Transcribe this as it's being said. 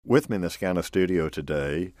With me in the Scana studio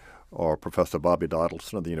today are Professor Bobby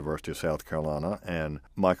Doddleson of the University of South Carolina and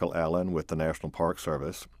Michael Allen with the National Park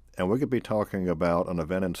Service. And we're going to be talking about an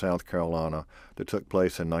event in South Carolina that took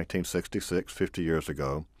place in 1966, 50 years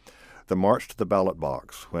ago, the March to the Ballot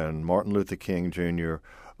Box, when Martin Luther King Jr.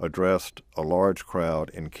 addressed a large crowd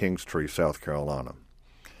in Kingstree, South Carolina.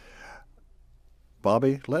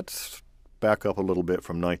 Bobby, let's back up a little bit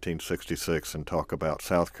from 1966 and talk about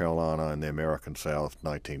South Carolina and the American South,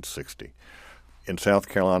 1960. In South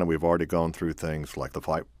Carolina, we've already gone through things like the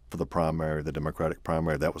fight for the primary, the Democratic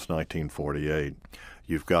primary. That was 1948.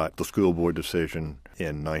 You've got the school board decision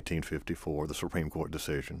in 1954, the Supreme Court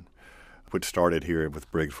decision, which started here with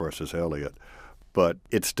Briggs versus Elliott. But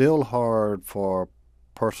it's still hard for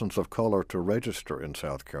persons of color to register in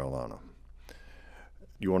South Carolina.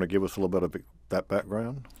 You want to give us a little bit of that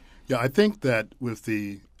background? Yeah, I think that with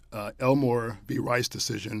the Elmore v. Rice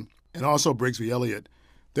decision and also Briggs v. Elliott,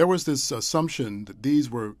 there was this assumption that these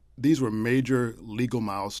were major legal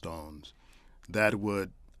milestones that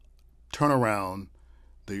would turn around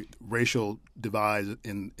the racial divide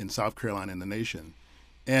in South Carolina and the nation.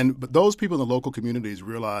 But those people in the local communities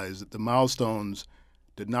realized that the milestones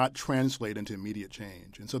did not translate into immediate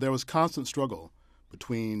change. And so there was constant struggle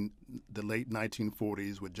between the late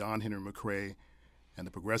 1940s with John Henry McRae and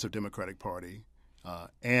the Progressive Democratic Party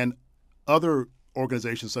and other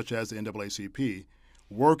organizations such as the NAACP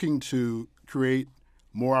working to create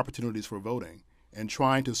more opportunities for voting and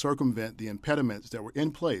trying to circumvent the impediments that were in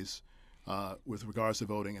place with regards to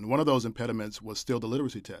voting. And one of those impediments was still the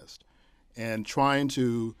literacy test, and trying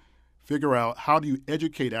to figure out how do you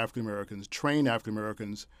educate African Americans, train African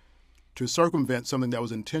Americans to circumvent something that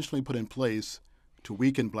was intentionally put in place to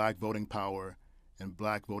weaken black voting power and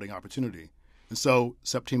black voting opportunity. And so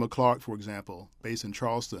Septima Clark, for example, based in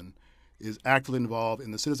Charleston, is actively involved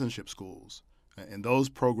in the citizenship schools. And those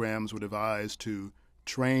programs were devised to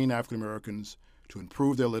train African Americans to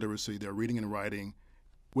improve their literacy, their reading and writing,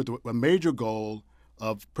 with a major goal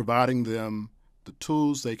of providing them the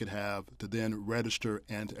tools they could have to then register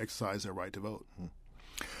and to exercise their right to vote.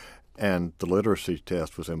 And the literacy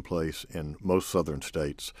test was in place in most southern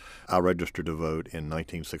states. I registered to vote in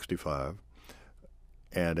 1965.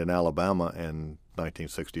 And in Alabama in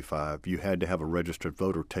 1965, you had to have a registered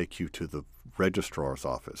voter take you to the registrar's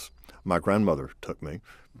office. My grandmother took me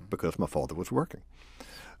because my father was working.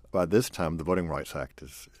 By this time, the Voting Rights Act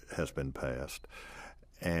has been passed.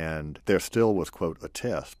 And there still was, quote, a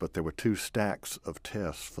test, but there were two stacks of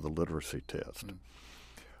tests for the literacy test.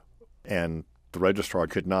 And the registrar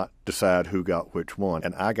could not decide who got which one.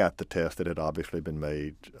 And I got the test that had obviously been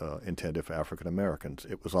made intended for African Americans.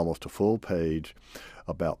 It was almost a full page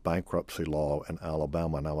about bankruptcy law in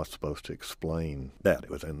Alabama, and I was supposed to explain that. It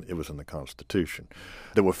was in the Constitution.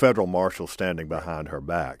 There were federal marshals standing behind her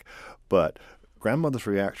back. But grandmother's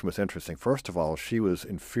reaction was interesting. First of all, she was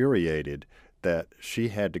infuriated that she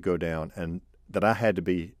had to go down and that I had to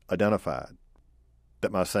be identified,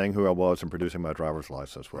 that my saying who I was and producing my driver's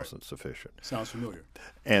license wasn't sufficient. Sounds familiar.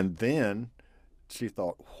 And then she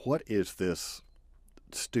thought, what is this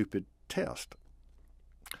stupid test?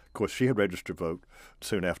 Of course, she had registered to vote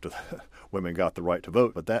soon after the women got the right to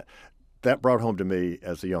vote, but that brought home to me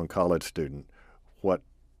as a young college student what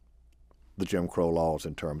the Jim Crow laws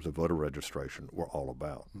in terms of voter registration were all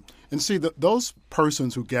about. And see, those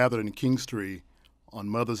persons who gathered in Kingstree on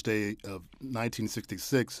Mother's Day of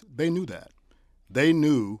 1966, they knew that. They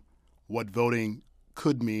knew what voting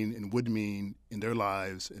could mean and would mean in their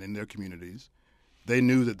lives and in their communities. They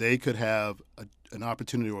knew that they could have an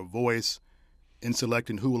opportunity or a voice in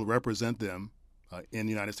selecting who will represent them in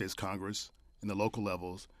the United States Congress, in the local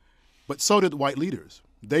levels. But so did white leaders.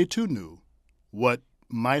 They too knew what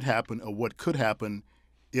might happen or what could happen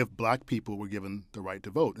if black people were given the right to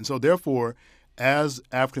vote. And so therefore, as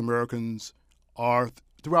African Americans are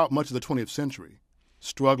throughout much of the 20th century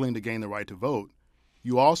struggling to gain the right to vote,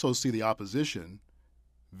 you also see the opposition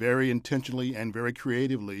very intentionally and very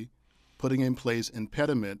creatively putting in place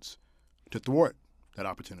impediments to thwart that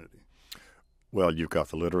opportunity. Well, you've got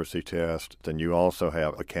the literacy test, and you also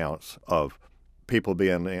have accounts of people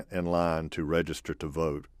being in line to register to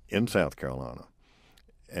vote in South Carolina.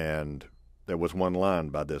 And there was one line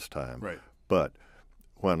by this time. Right. But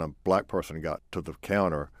when a black person got to the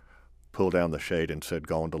counter, pulled down the shade and said,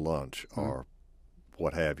 "Gone to lunch," or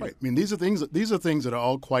what have you. Right. I mean, these are things that are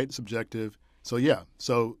all quite subjective. So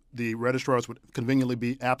the registrars would conveniently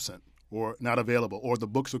be absent or not available, or the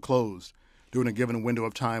books are closed during a given window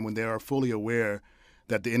of time when they are fully aware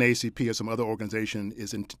that the NAACP or some other organization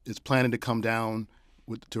is planning to come down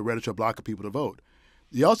to register a block of people to vote.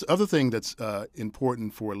 The other thing that's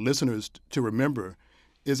important for listeners to remember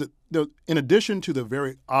is that in addition to the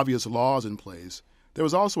very obvious laws in place, there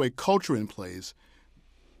was also a culture in place,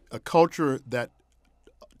 a culture that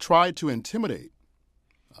tried to intimidate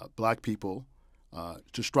black people,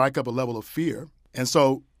 to strike up a level of fear. And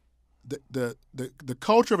so the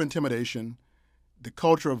culture of intimidation, the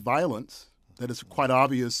culture of violence that is quite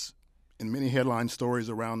obvious in many headline stories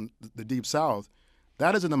around the Deep South,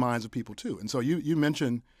 that is in the minds of people too. And so you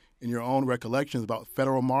mentioned in your own recollections about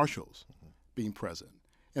federal marshals being present.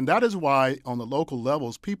 And that is why on the local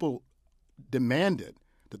levels, people demanded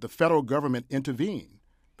that the federal government intervene,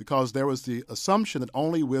 because there was the assumption that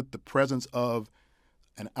only with the presence of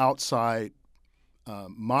an outside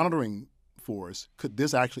monitoring force could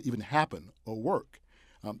this actually even happen or work.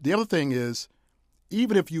 The other thing is,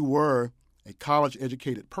 even if you were a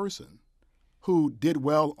college-educated person who did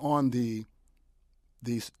well on the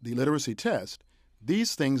literacy test,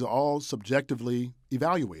 these things are all subjectively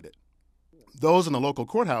evaluated. Those in the local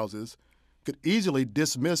courthouses could easily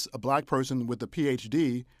dismiss a black person with a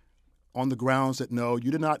PhD on the grounds that, no,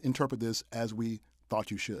 you did not interpret this as we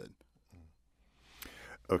thought you should.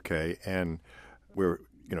 Okay, and we're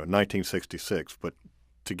 1966, but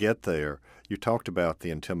to get there, you talked about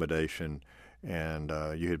the intimidation, and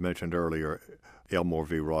you had mentioned earlier Elmore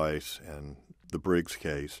v. Rice and the Briggs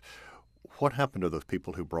case. What happened to those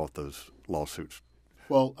people who brought those lawsuits?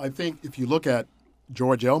 Well, I think if you look at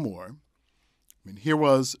George Elmore, here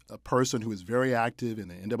was a person who was very active in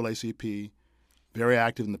the NAACP, very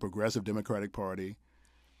active in the Progressive Democratic Party,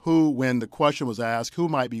 who, when the question was asked who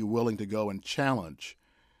might be willing to go and challenge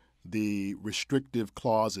the restrictive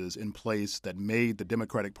clauses in place that made the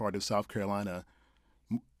Democratic Party of South Carolina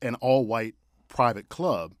an all-white private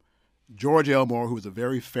club, George Elmore, who was a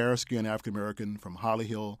very fair-skinned African-American from Holly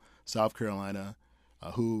Hill, South Carolina,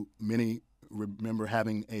 who many remember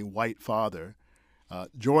having a white father,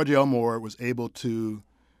 George Elmore was able to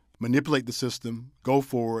manipulate the system, go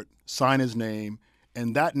forward, sign his name,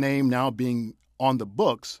 and that name now being on the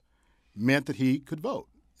books meant that he could vote.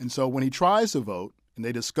 And so when he tries to vote, and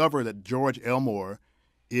they discover that George Elmore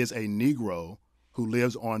is a Negro who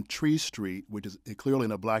lives on Tree Street, which is clearly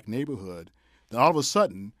in a black neighborhood, then all of a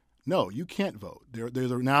sudden, no, you can't vote. There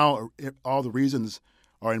are now all the reasons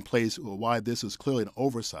are in place why this is clearly an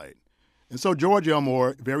oversight. And so George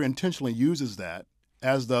Elmore very intentionally uses that,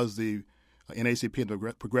 as does the NAACP and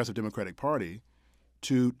the Progressive Democratic Party,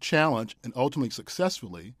 to challenge and ultimately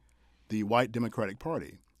successfully the white Democratic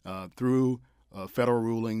Party through federal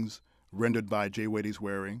rulings rendered by J. Wadey's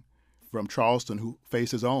Waring from Charleston, who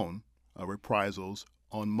faced his own reprisals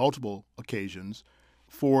on multiple occasions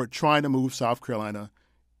for trying to move South Carolina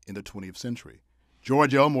in the 20th century.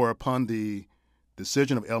 George Elmore, upon the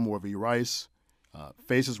decision of Elmore v. Rice,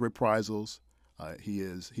 faces reprisals. He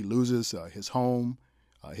loses his home.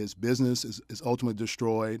 His business is ultimately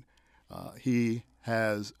destroyed. He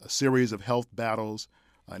has a series of health battles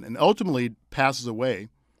and ultimately passes away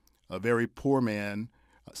a very poor man,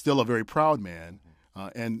 still a very proud man.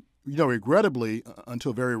 And, regrettably,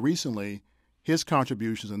 until very recently, his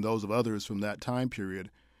contributions and those of others from that time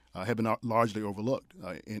period have been largely overlooked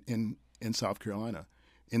in South Carolina.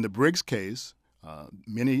 In the Briggs case,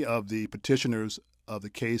 many of the petitioners of the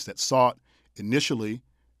case that sought initially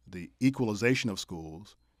the equalization of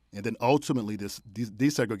schools and then ultimately this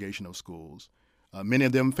desegregation of schools, many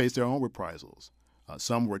of them faced their own reprisals.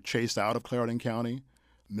 Some were chased out of Clarendon County.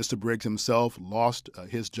 Mr. Briggs himself lost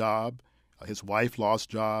his job. His wife lost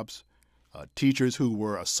jobs. Teachers who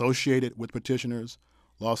were associated with petitioners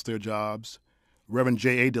lost their jobs. Reverend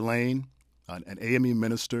J.A. Delane, an AME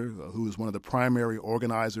minister who was one of the primary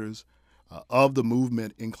organizers of the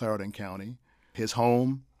movement in Clarendon County, his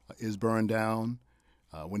home is burned down.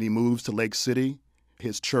 When he moves to Lake City,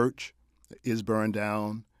 his church is burned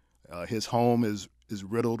down. His home is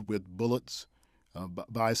riddled with bullets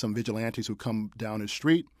by some vigilantes who come down his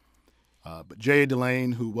street. But J.A.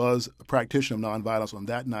 Delane, who was a practitioner of nonviolence on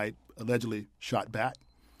that night, allegedly shot back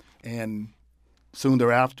and soon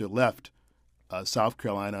thereafter left South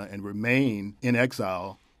Carolina and remained in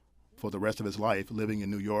exile for the rest of his life, living in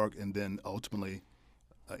New York and then ultimately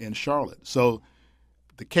in Charlotte. So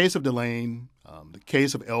the case of Delane, the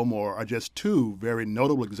case of Elmore are just two very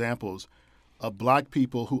notable examples of black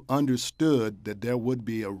people who understood that there would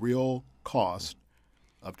be a real cost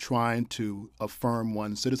of trying to affirm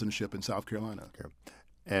one's citizenship in South Carolina. Okay.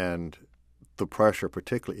 And the pressure,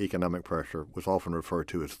 particularly economic pressure, was often referred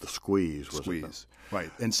to as the squeeze. Squeeze,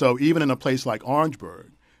 right. And so even in a place like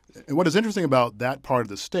Orangeburg, and what is interesting about that part of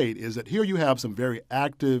the state is that here you have some very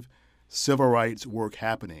active civil rights work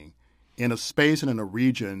happening in a space and in a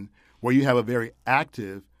region where you have a very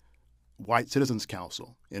active white citizens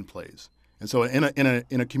council in place. And so in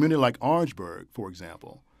a community like Orangeburg, for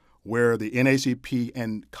example, where the NAACP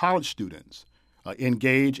and college students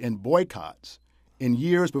engage in boycotts in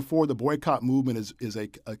years before the boycott movement is a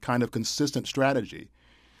kind of consistent strategy,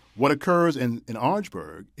 what occurs in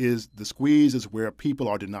Orangeburg is the squeeze is where people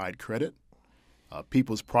are denied credit,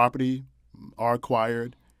 people's property are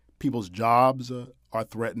acquired, people's jobs are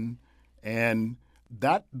threatened, and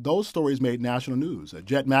those stories made national news.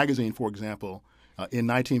 Jet Magazine, for example, in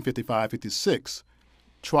 1955-56,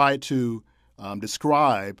 tried to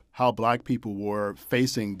describe how black people were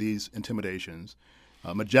facing these intimidations.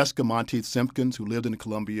 Majeska Monteith Simpkins, who lived in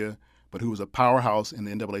Columbia but who was a powerhouse in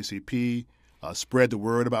the NAACP, spread the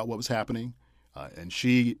word about what was happening, and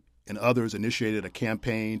she and others initiated a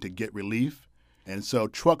campaign to get relief. And so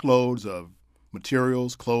truckloads of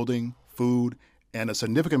materials, clothing, food, and a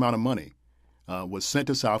significant amount of money was sent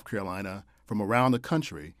to South Carolina from around the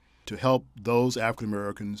country to help those African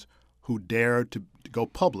Americans who dared to go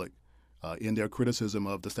public in their criticism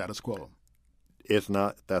of the status quo. Is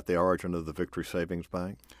not that the origin of the Victory Savings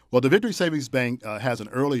Bank? Well, the Victory Savings Bank has an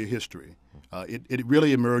earlier history. It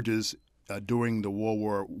really emerges during the World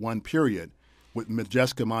War I period, with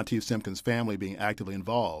Majeska Monteith Simpkins' family being actively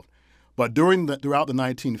involved. But throughout the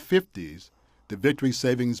 1950s, the Victory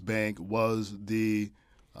Savings Bank was the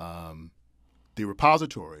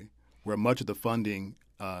repository where much of the funding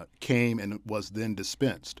came and was then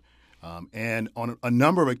dispensed. And on a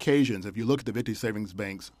number of occasions, if you look at the Victory Savings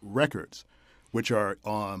Bank's records, which are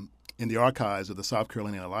in the archives of the South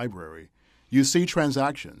Carolina Library, you see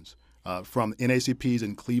transactions from NAACPs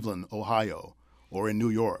in Cleveland, Ohio, or in New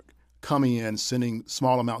York, coming in, sending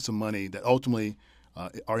small amounts of money that ultimately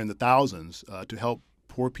are in the thousands to help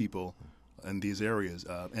poor people in these areas.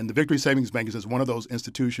 And the Victory Savings Bank is one of those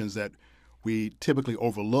institutions that we typically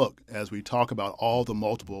overlook as we talk about all the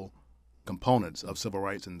multiple components of civil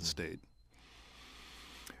rights in the state.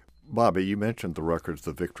 Bobby, you mentioned the records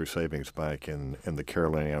of the Victory Savings Bank in the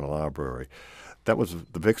Carolina Library. The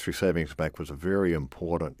Victory Savings Bank was a very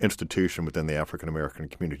important institution within the African American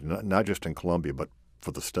community, not just in Columbia, but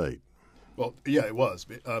for the state. Well, yeah, it was.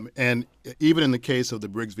 And even in the case of the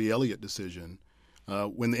Briggs v. Elliott decision,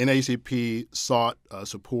 when the NAACP sought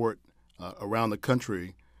support around the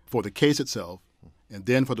country for the case itself and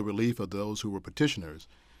then for the relief of those who were petitioners,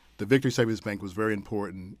 the Victory Savings Bank was very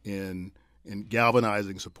important in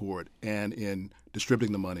galvanizing support and in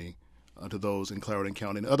distributing the money to those in Clarendon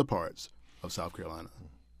County and other parts of South Carolina.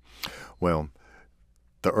 Well,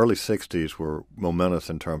 the early 60s were momentous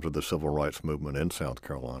in terms of the civil rights movement in South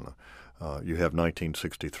Carolina. You have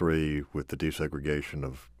 1963 with the desegregation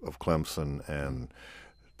of Clemson and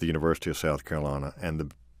the University of South Carolina and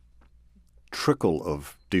the trickle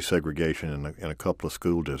of desegregation in a couple of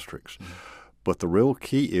school districts. Mm-hmm. But the real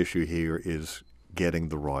key issue here is getting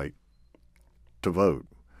the right to vote.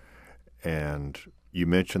 And you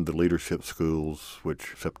mentioned the leadership schools,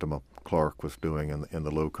 which Septima Clark was doing in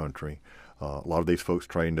the Low Country. A lot of these folks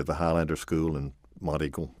trained at the Highlander School in Mont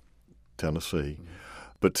Eagle, Tennessee. Mm-hmm.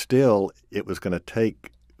 But still, it was going to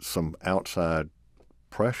take some outside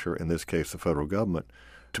pressure, in this case the federal government,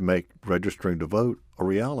 to make registering to vote a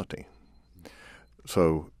reality.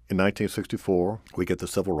 So in 1964, we get the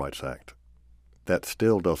Civil Rights Act. That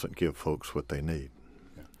still doesn't give folks what they need.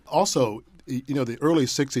 Also, the early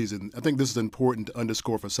 60s, and I think this is important to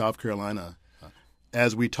underscore for South Carolina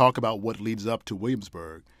as we talk about what leads up to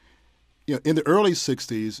Williamsburg. In the early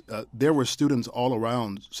 60s, there were students all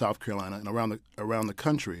around South Carolina and around the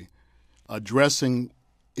country addressing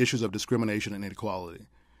issues of discrimination and inequality.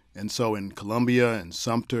 And so in Columbia and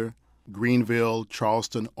Sumter, Greenville,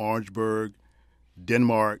 Charleston, Orangeburg,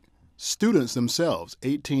 Denmark, students themselves,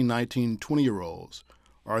 18, 19, 20-year-olds,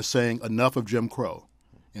 are saying enough of Jim Crow.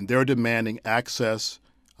 And they're demanding access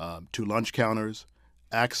to lunch counters,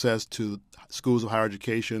 access to schools of higher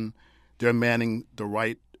education. They're demanding the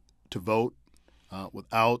right to vote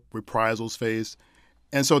without reprisals faced.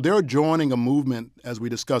 And so they're joining a movement, as we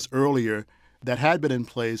discussed earlier, that had been in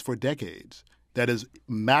place for decades, that is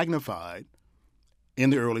magnified in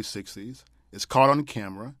the early 60s. It's caught on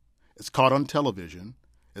camera. It's caught on television.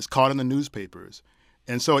 It's caught in the newspapers.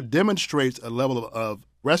 And so it demonstrates a level of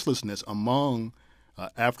restlessness among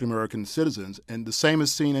African-American citizens, and the same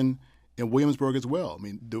is seen in Williamsburg as well. I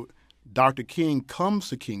mean, Dr. King comes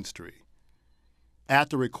to Kingstree at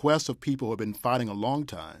the request of people who have been fighting a long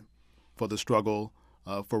time for the struggle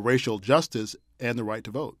for racial justice and the right to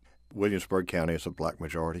vote. Williamsburg County is a black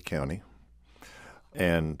majority county.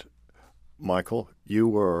 And Michael, you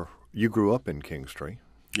grew up in Kingstree.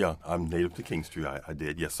 Yeah, I'm native to Kingstree. I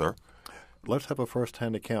did, yes, sir. Let's have a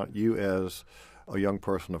first-hand account. You, as a young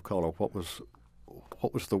person of color, what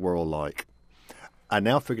was the world like we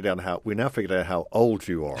now figured out how old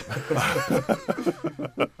you are.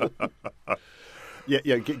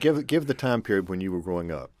 Yeah. Give the time period when you were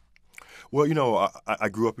growing up. Well, I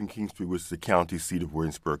grew up in Kingstree, which is the county seat of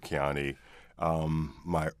Williamsburg County.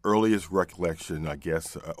 My earliest recollection, I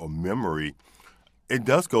guess, or memory, it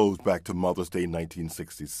does goes back to Mother's Day,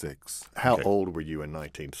 1966. How old were you in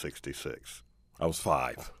 1966? I was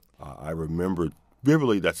 5. I remember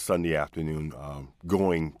vividly that Sunday afternoon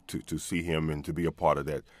going to see him and to be a part of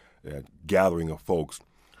that gathering of folks.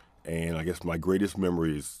 And I guess my greatest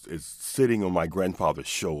memory is sitting on my grandfather's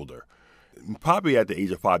shoulder, probably at the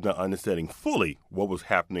age of 5, not understanding fully what was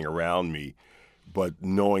happening around me, but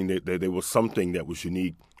knowing that there was something that was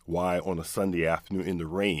unique. Why on a Sunday afternoon in the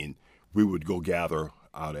rain, we would go gather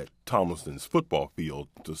out at Tomlinson's football field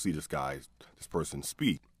to see this person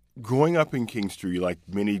speak. Growing up in Kingstree, like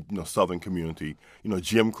many southern community,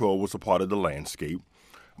 Jim Crow was a part of the landscape.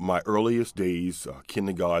 My earliest days,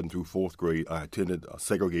 kindergarten through 4th grade, I attended a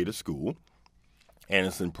segregated school,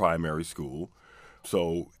 Anderson Primary School.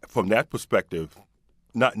 So from that perspective,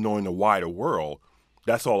 not knowing the wider world,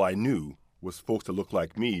 that's all I knew was folks that looked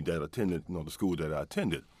like me that attended the school that I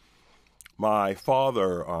attended. My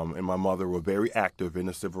father and my mother were very active in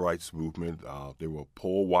the civil rights movement. They were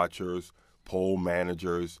poll watchers, poll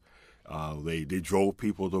managers. They drove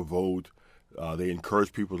people to vote. They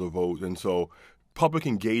encouraged people to vote. And so public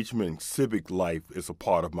engagement, civic life is a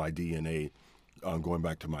part of my DNA going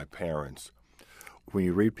back to my parents. When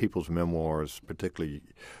you read people's memoirs, particularly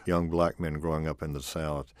young black men growing up in the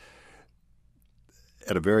South,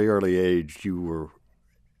 at a very early age, you were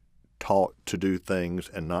taught to do things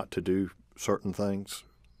and not to do certain things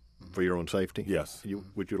for your own safety? Yes.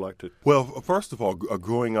 Would you like to? Well, first of all,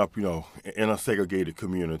 growing up, in a segregated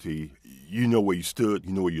community, you know where you stood,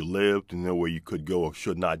 you know where you lived, you know where you could go or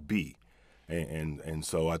should not be. And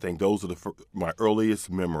so I think those are my earliest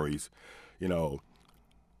memories.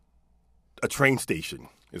 A train station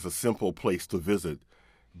is a simple place to visit,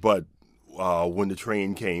 but when the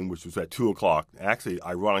train came, which was at 2 o'clock, actually,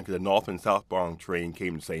 ironically, the north and southbound train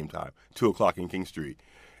came at the same time, 2 o'clock in Kingstree.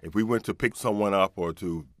 If we went to pick someone up or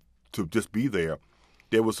to just be there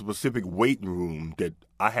was a specific waiting room that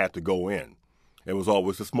I had to go in. It was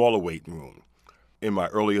always a smaller waiting room. In my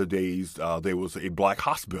earlier days, there was a black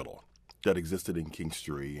hospital that existed in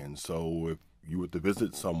Kingstree, and so if you were to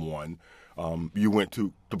visit someone, you went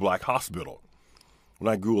to the black hospital.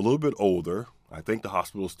 When I grew a little bit older, I think the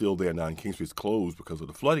hospital is still there now in Kingstree. It's closed because of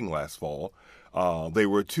the flooding last fall. There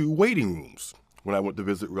were 2 waiting rooms when I went to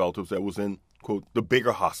visit relatives that was in, quote, the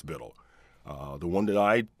bigger hospital. The one that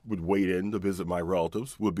I would wait in to visit my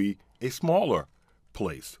relatives would be a smaller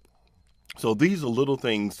place. So these are little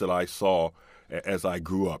things that I saw as I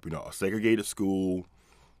grew up. A segregated school,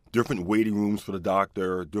 different waiting rooms for the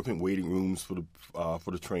doctor, different waiting rooms for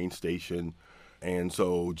the train station. And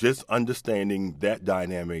so just understanding that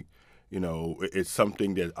dynamic, it's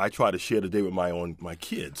something that I try to share today with my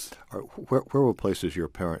kids. Where were places your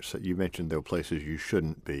parents, you mentioned there were places you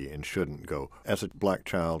shouldn't be and shouldn't go. As a black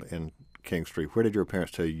child in Kingstree, where did your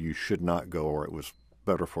parents tell you should not go or it was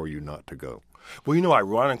better for you not to go? Well,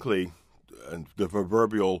 ironically, the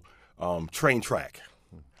proverbial train track.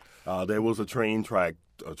 There was a train tracks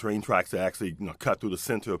that actually cut through the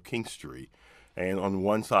center of Kingstree. And on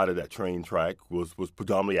one side of that train track was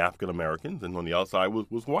predominantly African Americans, and on the other side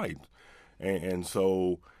was white. And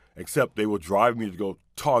so, except they were driving me to go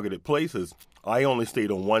targeted places, I only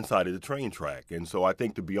stayed on one side of the train track. And so I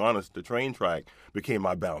think, to be honest, the train track became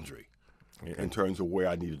my boundary in terms of where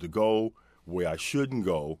I needed to go, where I shouldn't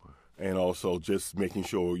go, and also just making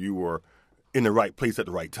sure you were in the right place at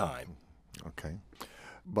the right time. Okay.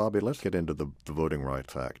 Bobby, let's get into the Voting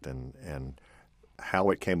Rights Act and how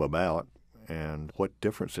it came about and what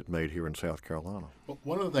difference it made here in South Carolina. Well,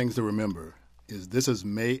 one of the things to remember is this is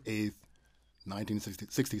May 8th,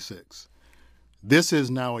 1966. This is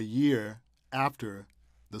now a year after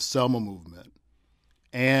the Selma movement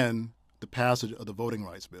and the passage of the Voting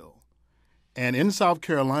Rights Bill. And in South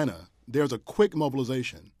Carolina, there's a quick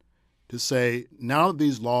mobilization to say, now that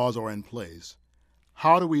these laws are in place,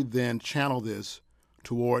 how do we then channel this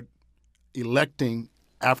toward electing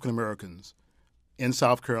African Americans in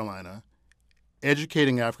South Carolina,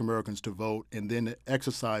 educating African Americans to vote, and then to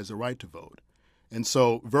exercise the right to vote? And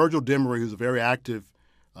so Virgil Demery, who's a very active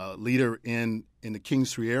leader in the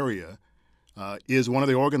Kingstree area, is one of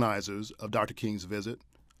the organizers of Dr. King's visit,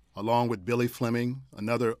 along with Billy Fleming,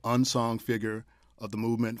 another unsung figure of the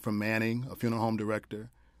movement from Manning, a funeral home director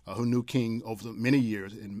who knew King over many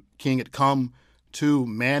years. And King had come to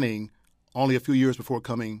Manning only a few years before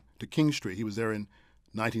coming to Kingstree. He was there in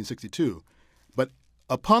 1962. But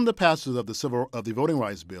upon the passage of the Voting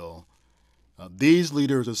Rights Bill, these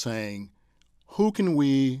leaders are saying, who can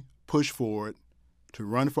we push forward to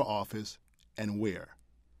run for office and where?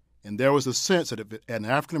 And there was a sense that if an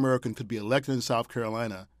African American could be elected in South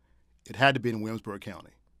Carolina, it had to be in Williamsburg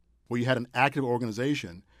County, where you had an active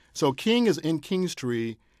organization. So King is in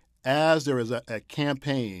Kingstree as there is a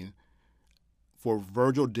campaign for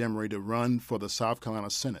Virgil Demery to run for the South Carolina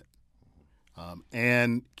Senate.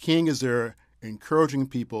 And King is there encouraging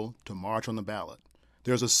people to march on the ballot.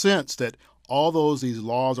 There's a sense that although these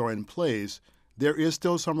laws are in place, there is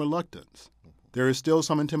still some reluctance. There is still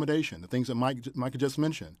some intimidation, the things that Mike just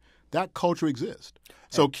mentioned. That culture exists.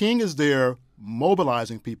 So King is there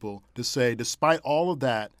mobilizing people to say, despite all of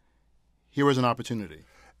that, here is an opportunity.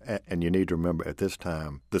 And you need to remember, at this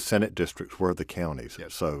time, the Senate districts were the counties.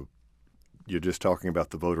 Yes. So you're just talking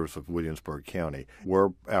about the voters of Williamsburg County.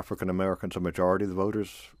 Were African Americans a majority of the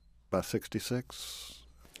voters by 66?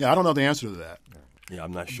 Yeah, I don't know the answer to that. Yeah,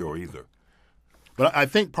 I'm not sure either. But I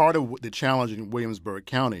think part of the challenge in Williamsburg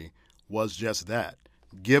County was just that.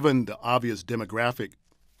 Given the obvious demographic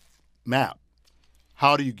map,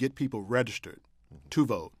 how do you get people registered to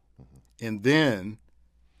vote and then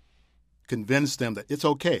convince them that it's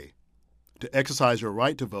okay to exercise your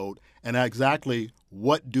right to vote, and exactly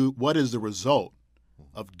what is the result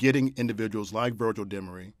of getting individuals like Virgil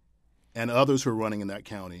Demery and others who are running in that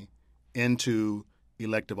county into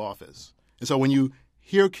elective office. And so when you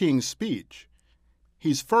hear King's speech,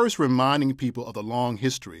 he's first reminding people of the long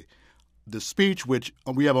history. The speech, which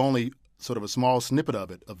we have only sort of a small snippet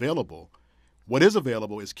of it available, what is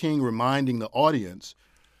available is King reminding the audience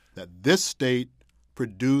that this state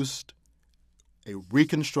produced a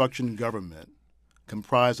Reconstruction government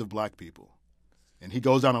comprised of black people. And he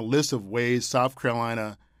goes down a list of ways South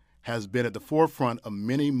Carolina has been at the forefront of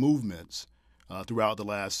many movements throughout the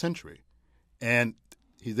last century. And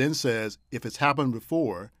he then says, if it's happened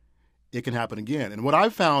before, it can happen again. And what I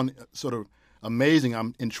found sort of amazing,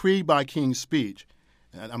 I'm intrigued by King's speech,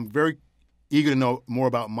 and I'm very eager to know more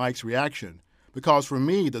about Mike's reaction, because for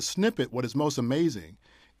me, the snippet, what is most amazing,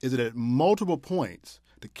 is that at multiple points,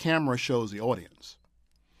 the camera shows the audience,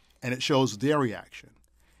 and it shows their reaction.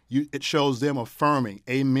 It shows them affirming,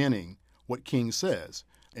 amening what King says.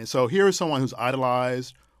 And so here is someone who's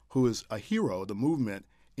idolized, who is a hero of the movement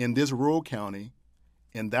in this rural county,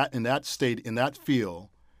 in that state, in that field,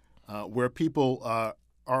 where people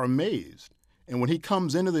are amazed. And when he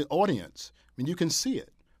comes into the audience, I mean, you can see it.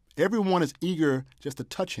 Everyone is eager just to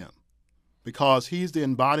touch him because he's the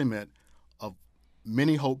embodiment of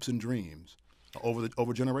many hopes and dreams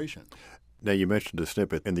over generation. Now, you mentioned a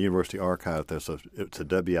snippet in the University Archive. It's a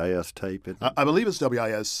WIS tape. I believe it's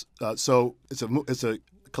WIS. So it's a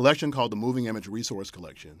collection called the Moving Image Resource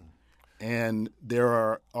Collection, and there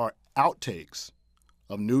are outtakes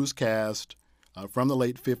of newscasts from the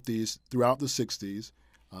late 50s throughout the 60s.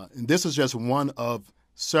 And this is just one of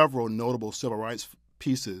several notable civil rights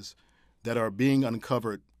pieces that are being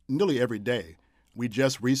uncovered nearly every day. We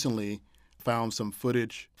just recently found some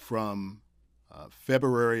footage from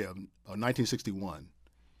February of 1961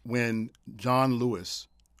 when John Lewis,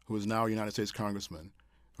 who is now a United States Congressman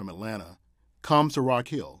from Atlanta, comes to Rock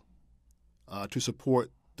Hill to support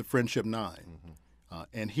the Friendship Nine.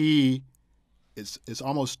 And it's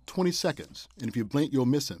almost 20 seconds, and if you blink, you'll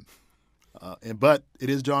miss him. But it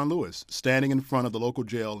is John Lewis standing in front of the local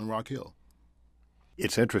jail in Rock Hill.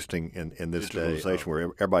 It's interesting in this digitalization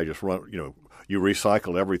where everybody just you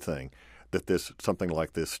recycle everything, that something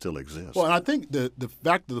like this still exists. Well, and I think the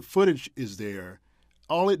fact that the footage is there,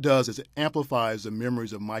 all it does is it amplifies the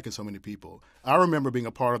memories of Mike and so many people. I remember being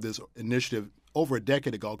a part of this initiative over a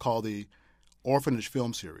decade ago called the Orphanage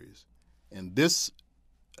Film Series. And this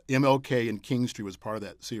MLK in Kingstree was part of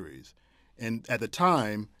that series. And at the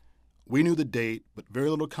time, we knew the date, but very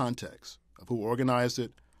little context of who organized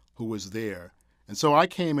it, who was there. And so I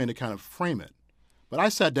came in to kind of frame it. But I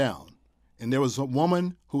sat down, and there was a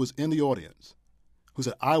woman who was in the audience who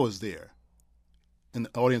said, I was there, in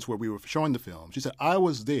the audience where we were showing the film. She said, I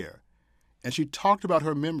was there. And she talked about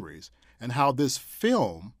her memories and how this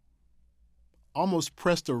film almost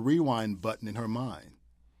pressed a rewind button in her mind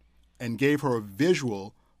and gave her a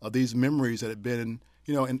visual of these memories that had been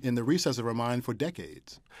in the recess of her mind for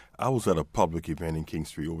decades. I was at a public event in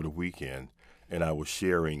Kingstree over the weekend, and I was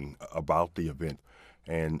sharing about the event.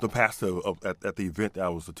 And the pastor at the event that I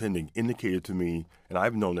was attending indicated to me, and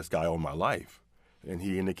I've known this guy all my life, and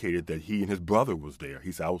he indicated that he and his brother was there.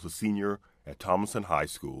 He said, I was a senior at Thomason High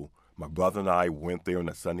School. My brother and I went there on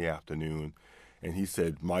that Sunday afternoon, and he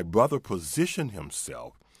said, my brother positioned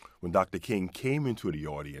himself when Dr. King came into the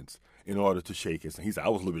audience in order to shake his hand. He said, I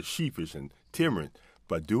was a little bit sheepish and timid,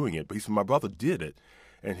 by doing it. But he said, my brother did it.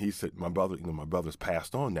 And he said, my brother's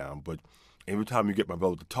passed on now. But every time you get my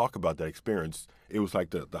brother to talk about that experience, it was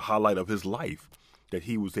like the highlight of his life that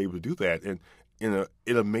he was able to do that. And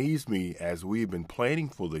it amazed me as we've been planning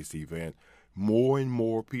for this event, more and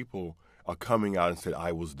more people are coming out and said,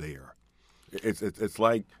 I was there. It's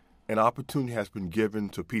like an opportunity has been given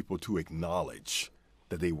to people to acknowledge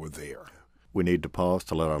that they were there. We need to pause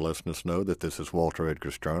to let our listeners know that this is Walter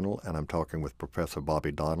Edgar's Journal, and I'm talking with Professor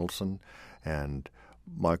Bobby Donaldson and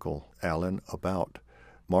Michael Allen about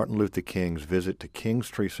Martin Luther King's visit to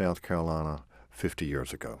Kingstree, South Carolina, 50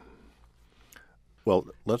 years ago. Well,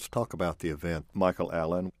 let's talk about the event. Michael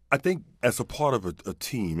Allen. I think as a part of a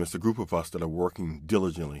team, it's a group of us that are working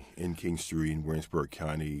diligently in Kingstree and Williamsburg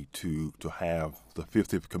County to have the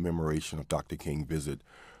 50th commemoration of Dr. King's visit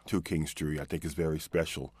to Kingstree. I think is very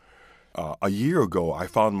special. A year ago, I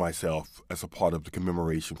found myself as a part of the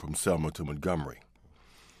commemoration from Selma to Montgomery,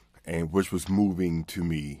 and which was moving to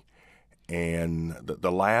me. And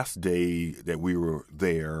the last day that we were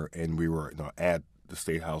there and we were at the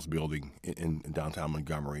State House building in downtown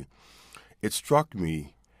Montgomery, it struck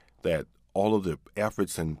me that all of the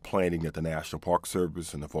efforts and planning that the National Park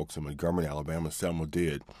Service and the folks in Montgomery, Alabama, Selma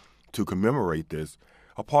did to commemorate this,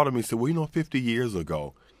 a part of me said, well, 50 years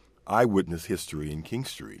ago, I witnessed history in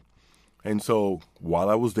Kingstree. And so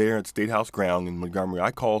while I was there at State House ground in Montgomery,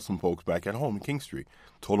 I called some folks back at home in Kingstree,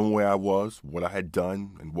 told them where I was, what I had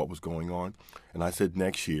done, and what was going on. And I said,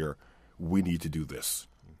 next year, we need to do this.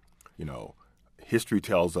 History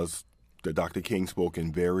tells us that Dr. King spoke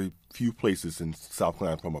in very few places in South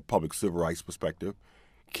Carolina from a public civil rights perspective.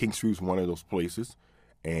 Kingstree is one of those places,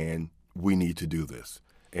 and we need to do this.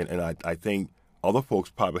 And I think other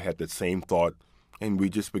folks probably had that same thought, and we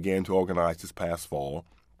just began to organize this past fall,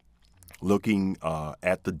 looking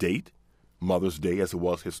at the date, Mother's Day as it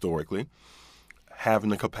was historically, having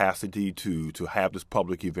the capacity to have this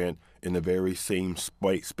public event in the very same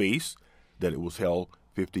space that it was held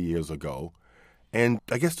 50 years ago. And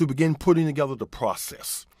I guess to begin putting together the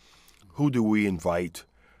process. Who do we invite?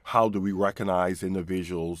 How do we recognize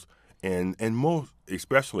individuals? And most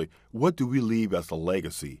especially, what do we leave as a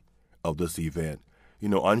legacy of this event?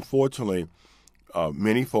 Unfortunately,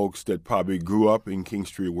 many folks that probably grew up in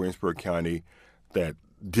Kingstree, Williamsburg County, that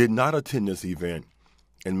did not attend this event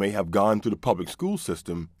and may have gone through the public school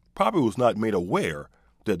system probably was not made aware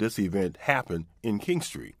that this event happened in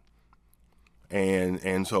Kingstree.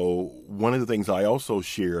 And so one of the things I also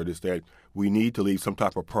shared is that we need to leave some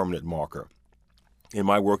type of permanent marker. In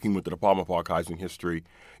my working with the Department of Archives and History,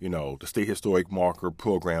 the State Historic Marker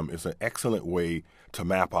Program is an excellent way to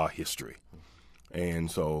map our history. And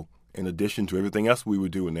so in addition to everything else we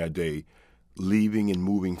would do in that day, leaving and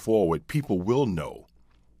moving forward, people will know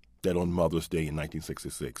that on Mother's Day in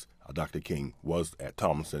 1966, Dr. King was at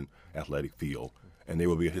Thomason Athletic Field, and there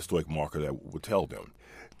will be a historic marker that will tell them.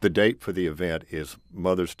 The date for the event is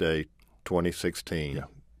Mother's Day 2016. Yeah.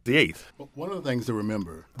 The 8th. One of the things to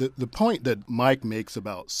remember, the point that Mike makes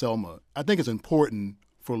about Selma, I think it's important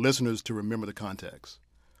for listeners to remember the context.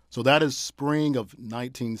 So that is spring of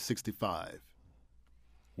 1965,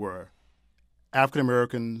 where African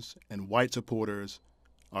Americans and white supporters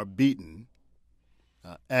are beaten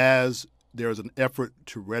as there is an effort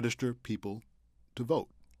to register people to vote.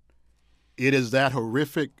 It is that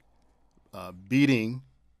horrific beating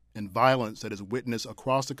and violence that is witnessed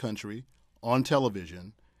across the country on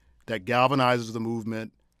television that galvanizes the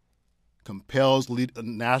movement, compels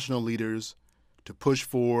national leaders to push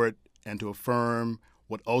forward and to affirm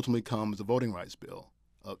what ultimately comes the Voting Rights Bill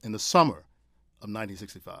in the summer of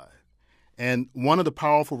 1965. And one of the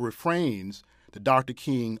powerful refrains that Dr.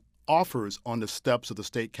 King offers on the steps of the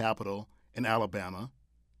state capitol in Alabama,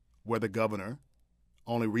 where the governor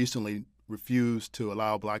only recently refused to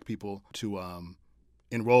allow black people to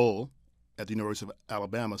enroll at the University of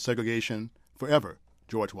Alabama, segregation forever,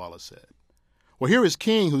 George Wallace said. Well, here is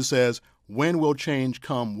King who says, when will change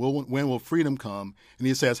come? When will freedom come? And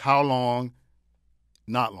he says, how long?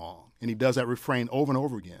 Not long. And he does that refrain over and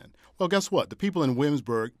over again. Well, guess what? The people in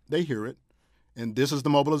Williamsburg, they hear it, and this is the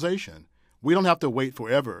mobilization. We don't have to wait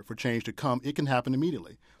forever for change to come. It can happen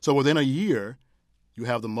immediately. So within a year, you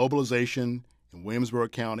have the mobilization in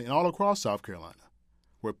Williamsburg County and all across South Carolina,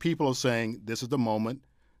 where people are saying this is the moment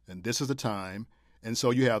and this is the time. And so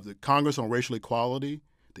you have the Congress on Racial Equality,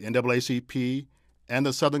 the NAACP, and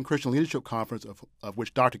the Southern Christian Leadership Conference, of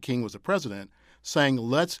which Dr. King was the president, saying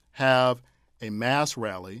let's have a mass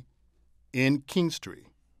rally in Kingstree.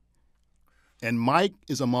 And Mike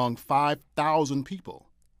is among 5,000 people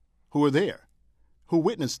who were there, who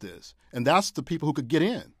witnessed this. And that's the people who could get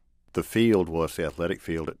in. the field was the athletic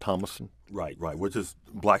field at Thomason. Right, which is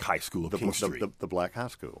Black High School of King Street. The Black High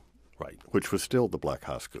School. Right. Which was still the Black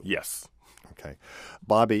High School. Yes. Okay.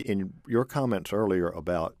 Bobby, in your comments earlier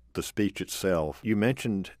about the speech itself, you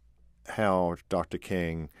mentioned how Dr.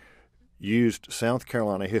 King used South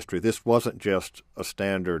Carolina history. This wasn't just a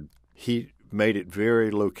standard. He made it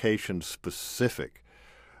very location-specific,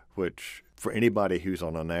 which for anybody who's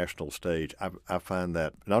on a national stage, I find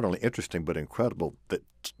that not only interesting but incredible that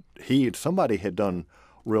somebody had done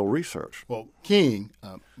real research. Well, King,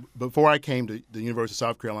 before I came to the University of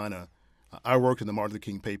South Carolina, I worked in the Martin Luther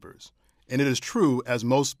King papers. And it is true, as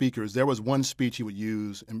most speakers, there was one speech he would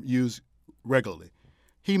use and use regularly.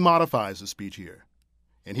 He modifies the speech here.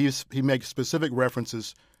 And he makes specific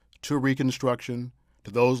references to Reconstruction,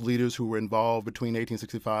 to those leaders who were involved between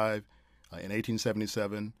 1865 and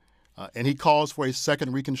 1877. And he calls for a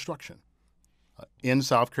second Reconstruction in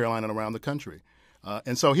South Carolina and around the country.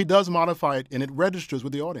 And so he does modify it, and it registers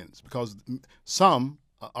with the audience because some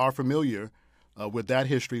are familiar with that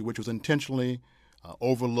history, which was intentionally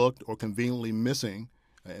overlooked or conveniently missing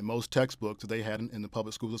in most textbooks that they had in the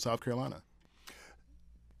public schools of South Carolina.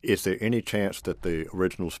 Is there any chance that the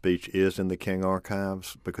original speech is in the King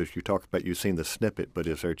archives? Because you talked about you've seen the snippet, but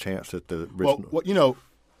is there a chance that the original... Well,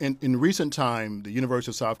 in recent time, the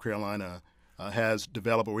University of South Carolina has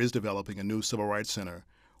developed or is developing a new civil rights center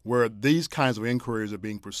where these kinds of inquiries are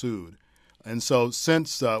being pursued. And so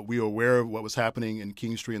since we are aware of what was happening in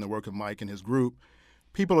King Street and the work of Mike and his group,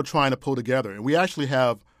 people are trying to pull together. And we actually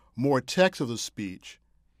have more text of the speech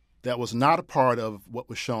that was not a part of what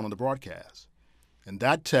was shown on the broadcast. And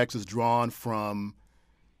that text is drawn from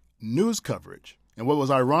news coverage. And what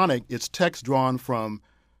was ironic, it's text drawn from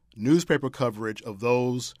newspaper coverage of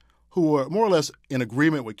those who were more or less in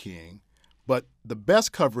agreement with King, but the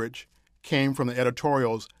best coverage came from the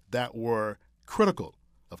editorials that were critical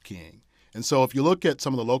of King. And so if you look at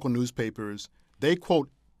some of the local newspapers, they quote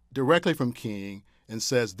directly from King and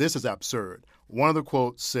says, this is absurd. One of the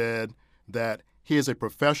quotes said that he is a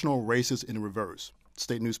professional racist in reverse,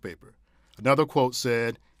 state newspaper. Another quote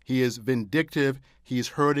said, he is vindictive, he is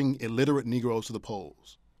herding illiterate Negroes to the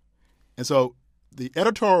polls. And so the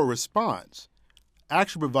editorial response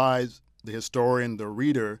actually provides the historian, the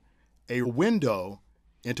reader, a window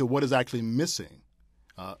into what is actually missing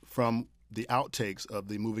from the outtakes of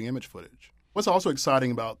the moving image footage. What's also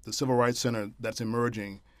exciting about the Civil Rights Center that's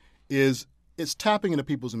emerging is it's tapping into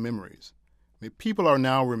people's memories. I mean, people are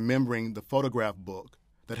now remembering the photograph book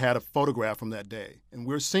that had a photograph from that day, and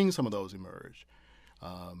we're seeing some of those emerge.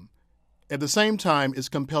 At the same time, it's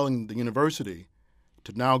compelling the university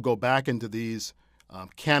to now go back into these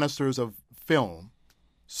canisters of film.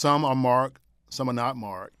 Some are marked, some are not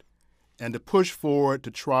marked, and to push forward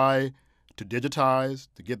to try to digitize,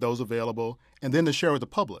 to get those available, and then to share with the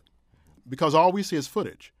public. Because all we see is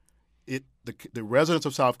footage. The residents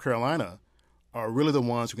of South Carolina are really the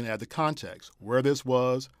ones who can add the context, where this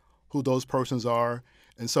was, who those persons are.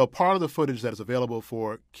 And so part of the footage that is available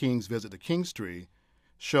for King's visit to King Street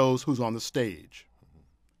shows who's on the stage.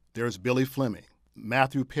 There's Billy Fleming,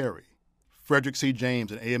 Matthew Perry, Frederick C.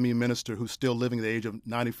 James, an AME minister who's still living at the age of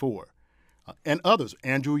 94, and others,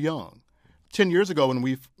 Andrew Young. 10 years ago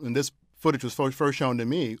when this footage was first shown to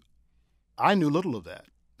me, I knew little of that.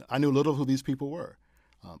 I knew little of who these people were.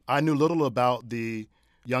 I knew little about the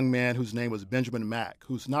young man whose name was Benjamin Mack,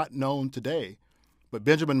 who's not known today, but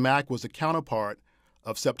Benjamin Mack was the counterpart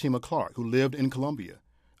of Septima Clark, who lived in Columbia.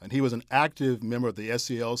 And he was an active member of the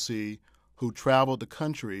SCLC who traveled the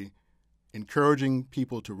country encouraging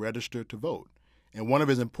people to register to vote. And one of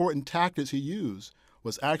his important tactics he used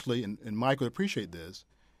was actually, and Mike would appreciate this,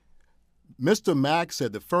 Mr. Mack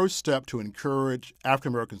said the first step to encourage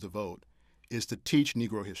African Americans to vote is to teach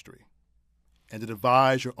Negro history and to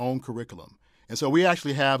devise your own curriculum. And so we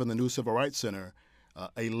actually have in the new Civil Rights Center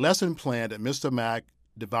a lesson plan that Mr. Mack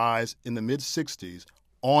devised in the mid-'60s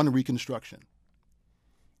on Reconstruction,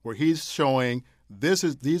 where he's showing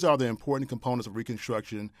these are the important components of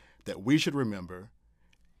Reconstruction that we should remember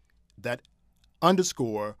that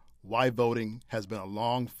underscore why voting has been a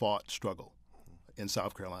long-fought struggle in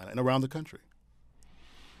South Carolina and around the country.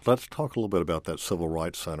 Let's talk a little bit about that Civil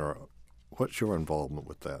Rights Center. What's your involvement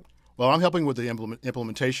with that? Well, I'm helping with the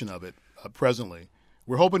implementation of it presently.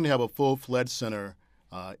 We're hoping to have a full-fledged center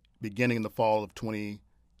beginning in the fall of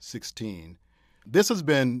 2016. This has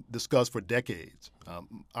been discussed for decades.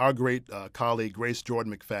 Our great colleague, Grace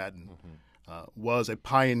Jordan McFadden, was a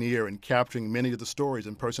pioneer in capturing many of the stories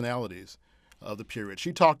and personalities of the period.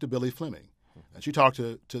 She talked to Billy Fleming, and she talked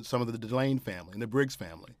to some of the Delane family and the Briggs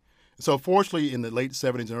family. So fortunately, in the late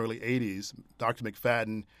 70s and early 80s, Dr.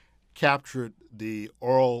 McFadden captured the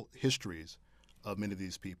oral histories of many of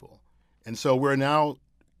these people. And so we're now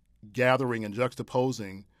gathering and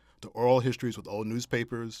juxtaposing the oral histories with old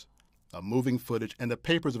newspapers, moving footage, and the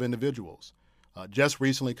papers of individuals. Just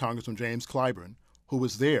recently, Congressman James Clyburn, who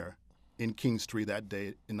was there in King Street that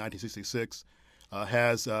day in 1966,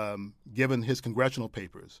 has given his congressional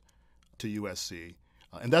papers to USC.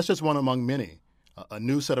 And that's just one among many. A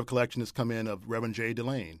new set of collection has come in of Reverend J.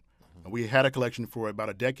 Delane. We had a collection for about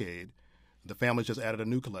a decade. The family's just added a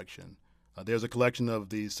new collection. There's a collection of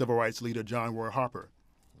the civil rights leader John Roy Harper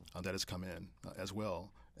that has come in as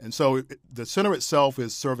well. And so the center itself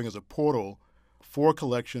is serving as a portal for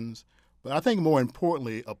collections, but I think more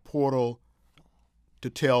importantly, a portal to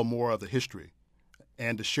tell more of the history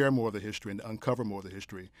and to share more of the history and to uncover more of the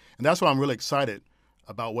history. And that's why I'm really excited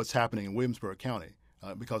about what's happening in Williamsburg County,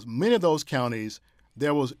 because many of those counties,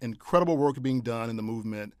 there was incredible work being done in the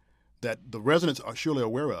movement that the residents are surely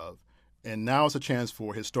aware of. And now it's a chance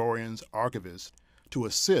for historians, archivists to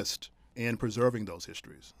assist in preserving those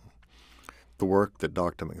histories. The work that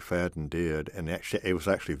Dr. McFadden did, and actually, it was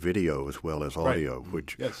actually video as well as audio,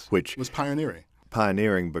 right. which was pioneering.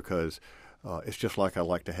 Pioneering because it's just like I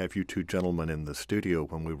like to have you two gentlemen in the studio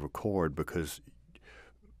when we record, because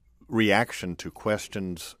reaction to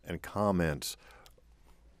questions and comments,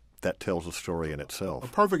 that tells a story in itself. A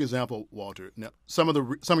perfect example, Walter. Now, some of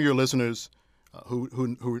your listeners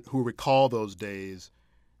who recall those days,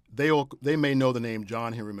 they may know the name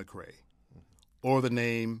John Henry McRae or the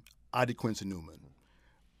name Ida Quincy Newman.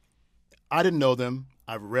 I didn't know them.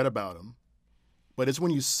 I've read about them. But it's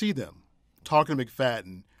when you see them talking to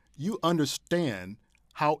McFadden, you understand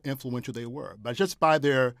how influential they were. But just by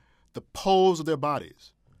the pose of their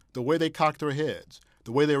bodies, the way they cocked their heads,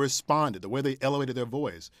 the way they responded, the way they elevated their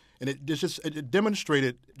voice. And it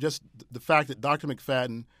demonstrated just the fact that Dr.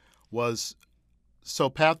 McFadden was so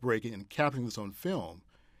path-breaking and capturing this on film.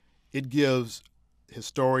 It gives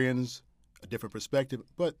historians a different perspective.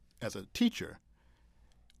 But as a teacher,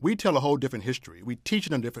 we tell a whole different history. We teach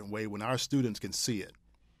it in a different way when our students can see it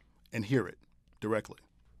and hear it directly.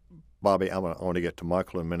 Bobby, I want to get to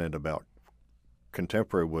Michael in a minute about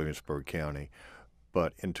contemporary Williamsburg County.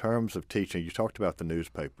 But in terms of teaching, you talked about the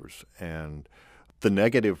newspapers and the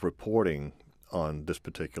negative reporting on this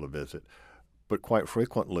particular visit. But quite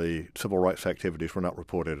frequently, civil rights activities were not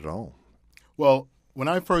reported at all. Well, when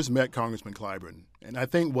I first met Congressman Clyburn, and I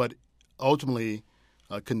think what ultimately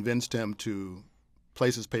convinced him to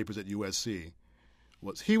place his papers at USC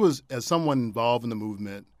was he was, as someone involved in the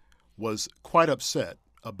movement, was quite upset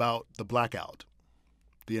about the blackout,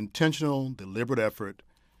 the intentional, deliberate effort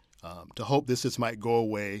to hope this might go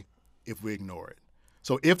away if we ignore it.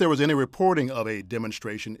 So if there was any reporting of a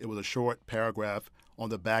demonstration, it was a short paragraph on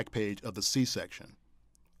the back page of the C section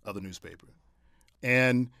of the newspaper.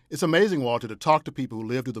 And it's amazing, Walter, to talk to people who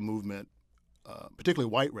lived through the movement,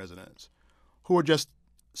 particularly white residents, who were just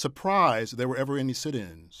surprised there were ever any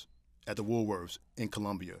sit-ins at the Woolworths in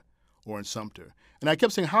Columbia or in Sumter. And I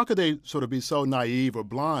kept saying, how could they sort of be so naive or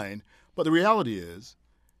blind? But the reality is,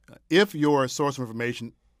 if your source of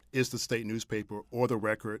information is the state newspaper or the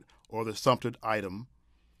Record or the Sumter item,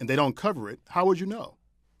 and they don't cover it, how would you know?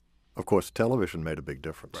 Of course, television made a big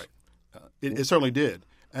difference. Right. It certainly did.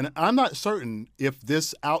 And I'm not certain if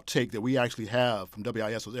this outtake that we actually have from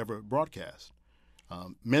WIS was ever broadcast.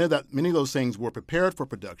 Many of those things were prepared for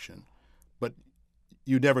production, but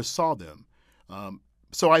you never saw them.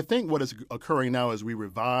 So I think what is occurring now as we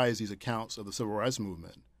revise these accounts of the civil rights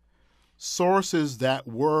movement, sources that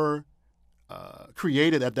were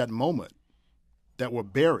created at that moment, that were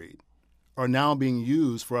buried, are now being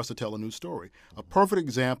used for us to tell a new story. A perfect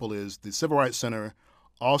example is the Civil Rights Center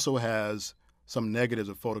also has some negatives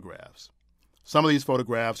of photographs. Some of these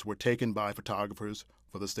photographs were taken by photographers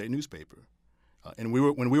for the state newspaper. And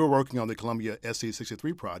when we were working on the Columbia SC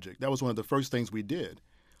 63 project, that was one of the first things we did.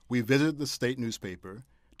 We visited the state newspaper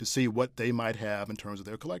to see what they might have in terms of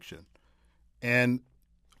their collection. And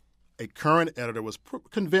a current editor was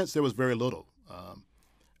convinced there was very little.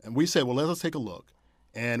 And we said, well, let's take a look.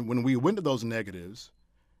 And when we went to those negatives,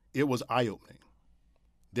 it was eye-opening.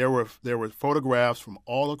 There were photographs from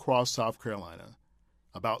all across South Carolina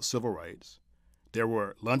about civil rights. There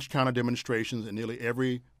were lunch counter demonstrations in nearly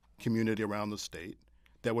every community around the state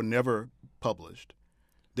that were never published.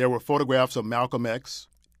 There were photographs of Malcolm X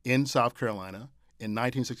in South Carolina in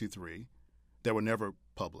 1963 that were never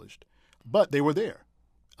published, but they were there.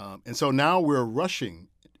 And so now we're rushing,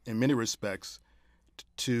 in many respects,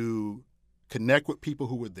 to connect with people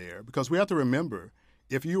who were there, because we have to remember,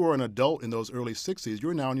 if you were an adult in those early 60s,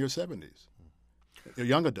 you're now in your 70s. You're a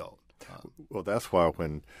young adult. Well, that's why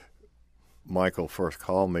when Michael first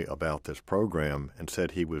called me about this program and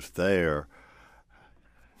said he was there,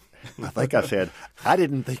 I think I said, I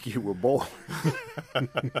didn't think you were born.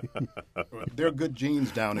 There are good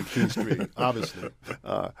genes down in King Street, obviously.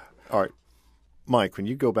 All right. Mike, when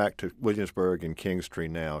you go back to Williamsburg and King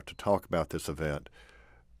Street now to talk about this event,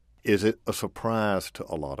 is it a surprise to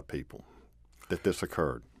a lot of people that this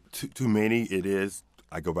occurred? To many, it is.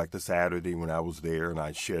 I go back to Saturday when I was there and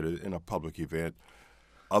I shared it in a public event.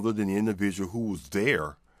 Other than the individual who was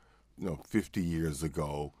there, 50 years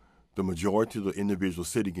ago, the majority of the individuals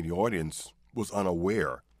sitting in the audience was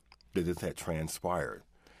unaware that this had transpired.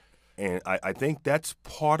 And I think that's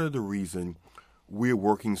part of the reason we're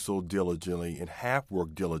working so diligently and have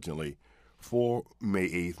worked diligently for May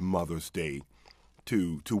 8th, Mother's Day,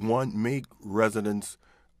 to one, make residents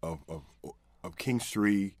of King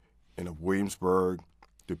Street and of Williamsburg,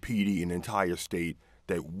 the PD, and the entire state,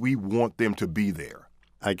 that we want them to be there.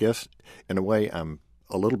 I guess, in a way, I'm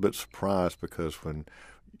a little bit surprised because when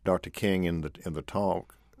Dr. King in the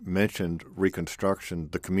talk mentioned Reconstruction,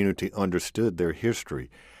 the community understood their history.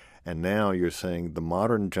 And now you're saying the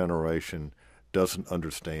modern generation doesn't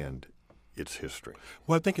understand its history.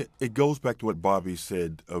 Well, I think it goes back to what Bobby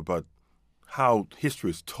said about how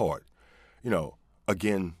history is taught.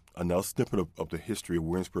 Again, another snippet of the history of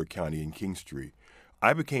Williamsburg County and King Street.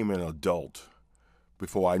 I became an adult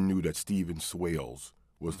before I knew that Stephen Swales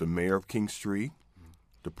was the mayor of King Street,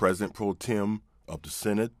 the president pro tem of the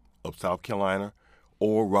Senate of South Carolina,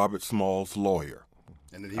 or Robert Small's lawyer.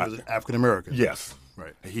 And that he was African American. Yes.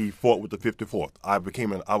 Right. He fought with the 54th.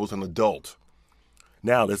 I was an adult.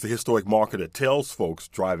 Now, there's a historic marker that tells folks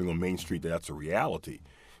driving on Main Street that that's a reality.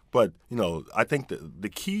 But, I think the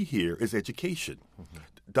key here is education. Mm-hmm.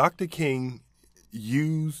 Dr. King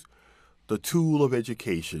used the tool of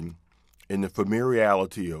education and the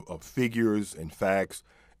familiarity of figures and facts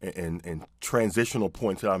and transitional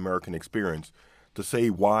points in our American experience to say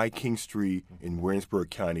why King Street in Williamsburg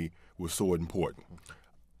County was so important.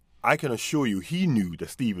 I can assure you he knew that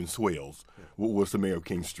Stephen Swales was the mayor of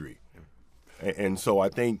King Street. And so I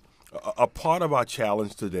think a part of our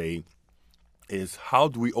challenge today is how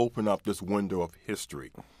do we open up this window of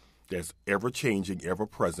history that's ever-changing,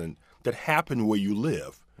 ever-present, that happened where you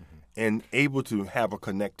live, and able to have a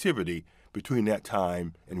connectivity between that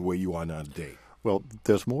time and where you are now today. Well,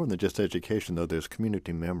 there's more than just education, though. There's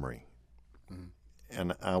community memory. Mm-hmm.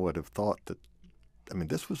 And I would have thought that,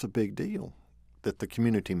 this was a big deal, that the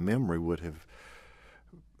community memory would have,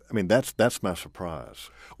 that's my surprise.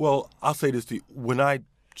 Well, I'll say this to you. When I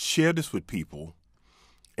share this with people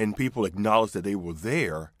and people acknowledge that they were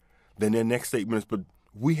there, then their next statement is, but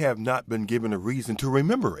we have not been given a reason to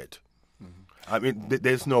remember it. Mm-hmm.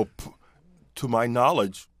 There's no, to my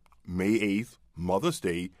knowledge, May 8th, Mother's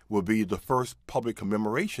Day, will be the first public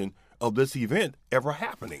commemoration of this event ever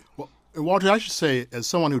happening. Well, Walter, I should say, as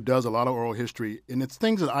someone who does a lot of oral history, and it's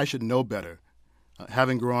things that I should know better,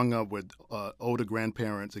 having grown up with older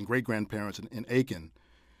grandparents and great-grandparents in Aiken.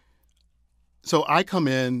 So I come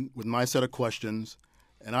in with my set of questions,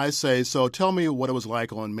 and I say, so tell me what it was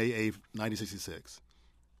like on May 8th, 1966.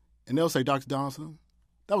 And they'll say, Dr. Donaldson,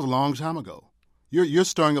 that was a long time ago. You're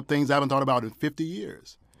stirring up things I haven't thought about in 50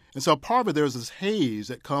 years. And so part of it, there's this haze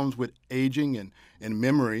that comes with aging and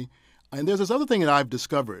memory. And there's this other thing that I've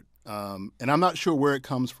discovered, and I'm not sure where it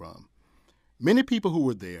comes from. Many people who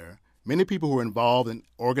were there, many people who were involved in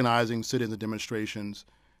organizing sit-ins and demonstrations,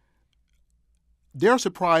 they're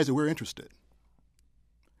surprised that we're interested.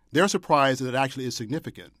 They're surprised that it actually is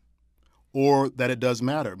significant or that it does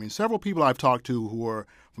matter. Several people I've talked to who are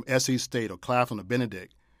from SC State or Claflin or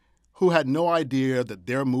Benedict who had no idea that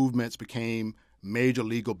their movements became major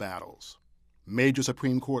legal battles, major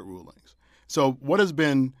Supreme Court rulings. So what has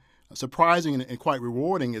been surprising and quite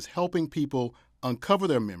rewarding is helping people uncover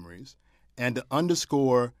their memories and to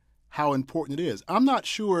underscore how important it is. I'm not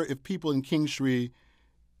sure if people in King Street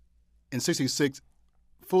in 66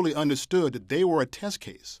 fully understood that they were a test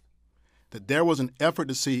case, that there was an effort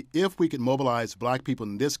to see if we could mobilize black people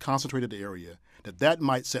in this concentrated area, that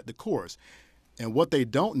might set the course. And what they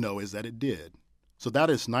don't know is that it did. So that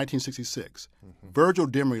is 1966. Mm-hmm. Virgil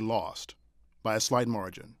Demery lost by a slight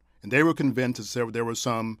margin. And they were convinced that there was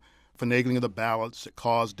some finagling of the ballots that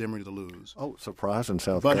caused Demery to lose. Oh, surprise in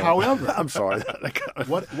South Carolina. But however, I'm sorry.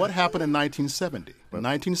 what happened in 1970? In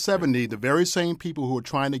 1970, the very same people who were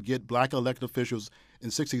trying to get black elected officials in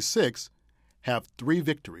 66 have 3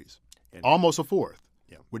 victories, almost a fourth,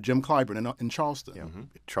 with Jim Clyburn in Charleston. Yeah. Mm-hmm.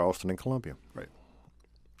 Charleston and Columbia. Right.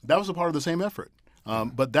 That was a part of the same effort.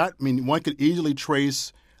 But one could easily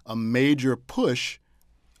trace a major push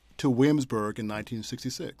to Williamsburg in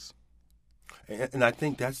 1966. And I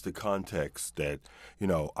think that's the context that,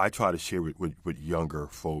 I try to share with younger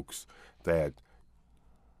folks, that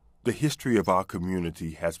the history of our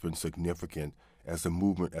community has been significant as a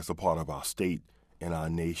movement, as a part of our state and our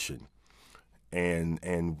nation.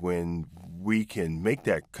 And when we can make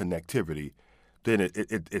that connectivity, then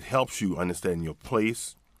it helps you understand your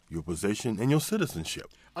place, your position, and your citizenship.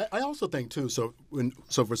 I also think, too, so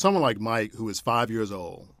for someone like Mike, who is 5 years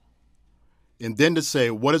old, and then to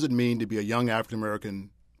say, what does it mean to be a young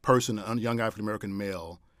African-American person, a young African-American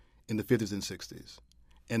male in the 50s and 60s,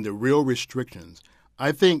 and the real restrictions.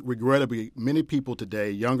 I think, regrettably, many people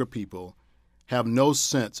today, younger people, have no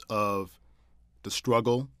sense of the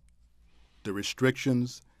struggle, the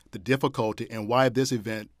restrictions, the difficulty, and why this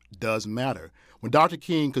event does matter. When Dr.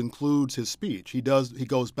 King concludes his speech, he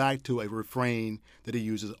goes back to a refrain that he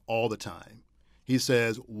uses all the time. He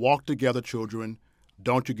says, "Walk together, children.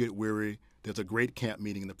 Don't you get weary. There's a great camp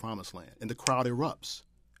meeting in the Promised Land." And the crowd erupts.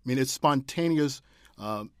 I mean, it's spontaneous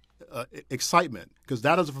excitement, because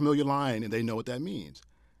that is a familiar line, and they know what that means.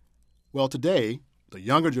 Well, today, the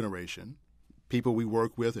younger generation, people we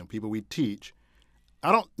work with and people we teach,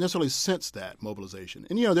 I don't necessarily sense that mobilization.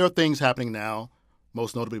 And, there are things happening now,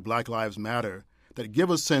 most notably Black Lives Matter, that give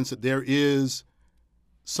a sense that there is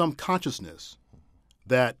some consciousness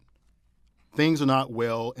that things are not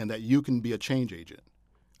well and that you can be a change agent.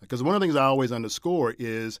 Because one of the things I always underscore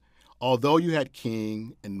is, although you had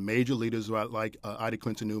King and major leaders like Ida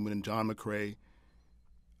Quincy Newman and John McCrae,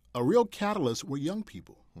 a real catalyst were young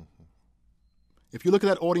people. Mm-hmm. If you look at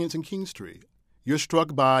that audience in Kingstree, you're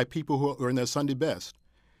struck by people who are in their Sunday best.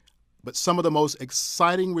 But some of the most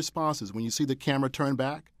exciting responses when you see the camera turn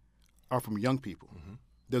back are from young people. Mm-hmm.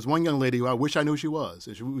 There's one young lady who I wish I knew she was.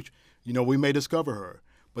 We may discover her.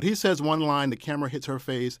 But he says one line, the camera hits her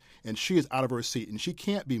face, and she is out of her seat, and she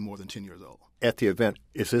can't be more than 10 years old. At the event,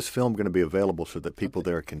 is this film going to be available so that people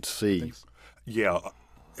there can see? Yeah,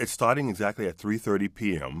 it's starting exactly at 3:30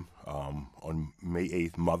 p.m. On May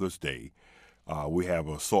 8th, Mother's Day. We have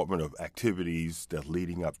an assortment of activities that's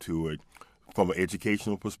leading up to it. From an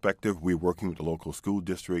educational perspective, we're working with the local school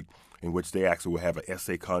district, in which they actually will have an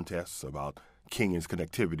essay contest about King and his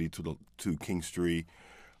connectivity to Kingstree.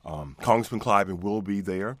 Congressman Cliven will be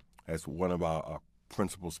there as one of our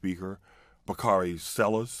principal speakers. Bakari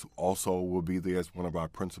Sellers also will be there as one of our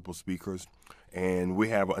principal speakers. And we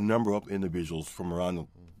have a number of individuals from around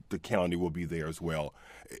the county will be there as well.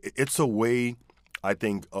 It's a way, I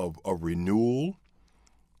think, of renewal,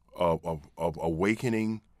 of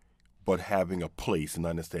awakening, but having a place and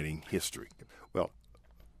understanding history. Well,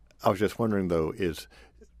 I was just wondering, though, is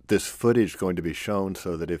this footage going to be shown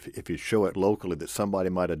so that if you show it locally, that somebody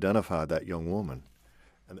might identify that young woman?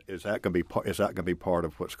 And is that going to be part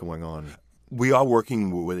of what's going on? We are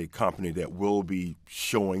working with a company that will be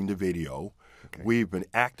showing the video. Okay. We've been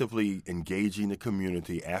actively engaging the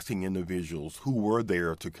community, asking individuals who were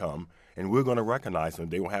there to come, and we're going to recognize them.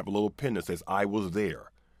 They will have a little pin that says, "I was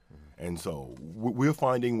there." Mm-hmm. And so we're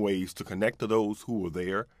finding ways to connect to those who were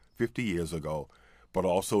there 50 years ago, but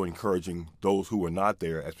also encouraging those who were not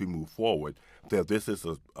there as we move forward, that this is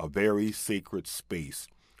a very sacred space,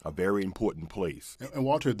 a very important place. And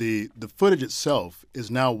Walter, the footage itself is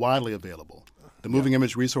now widely available. The Moving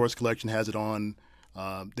Image Resource Collection has it on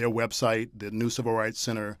their website. The New Civil Rights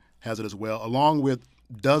Center has it as well, along with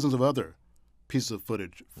dozens of other pieces of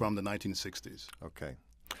footage from the 1960s. Okay.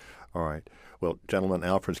 All right. Well, gentlemen,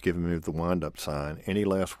 Alfred's giving me the wind-up sign. Any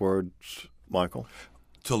last words, Michael?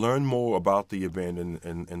 To learn more about the event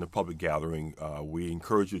and the public gathering, we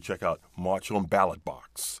encourage you to check out March on Ballot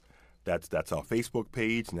Box. That's our Facebook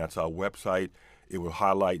page, and that's our website. It will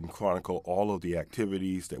highlight and chronicle all of the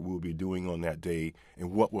activities that we'll be doing on that day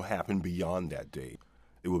and what will happen beyond that day.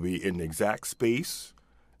 It will be in the exact space,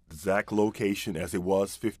 exact location as it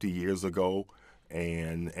was 50 years ago.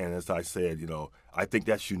 And as I said, I think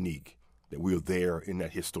that's unique, that we're there in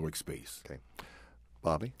that historic space. Okay.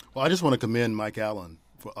 Bobby? Well, I just want to commend Mike Allen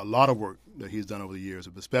for a lot of work that he's done over the years,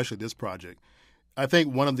 especially this project. I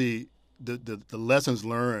think one of the lessons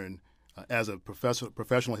learned as a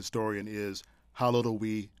professional historian is how little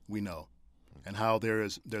we know, and how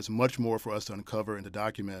there's much more for us to uncover and to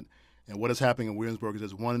document. And what is happening in Williamsburg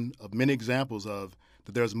is one of many examples of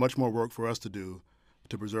that there's much more work for us to do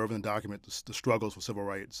to preserve and document the struggles for civil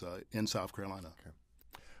rights in South Carolina. Okay.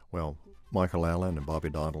 Well, Michael Allen and Bobby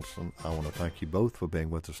Donaldson, I want to thank you both for being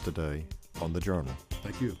with us today on The Journal.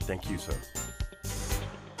 Thank you. Thank you, sir.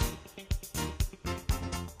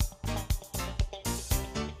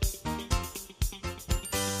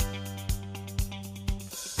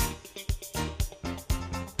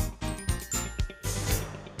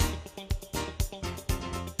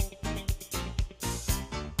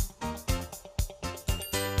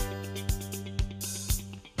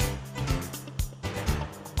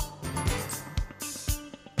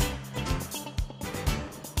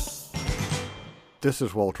 This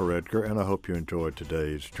is Walter Edgar, and I hope you enjoyed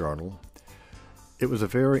today's journal. It was a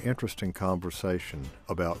very interesting conversation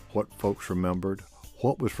about what folks remembered,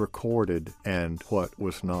 what was recorded, and what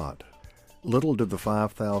was not. Little did the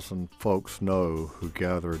 5,000 folks know who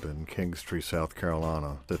gathered in Kingstree, South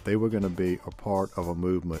Carolina, that they were going to be a part of a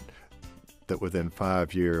movement that within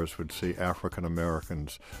 5 years would see African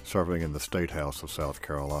Americans serving in the State House of South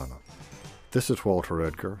Carolina. This is Walter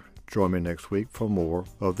Edgar. Join me next week for more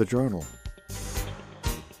of the Journal.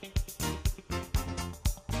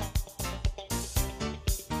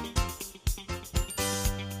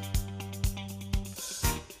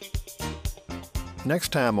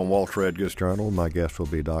 Next time on Walter Edgar's Journal, my guest will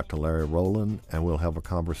be Dr. Larry Rowland, and we'll have a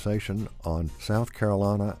conversation on South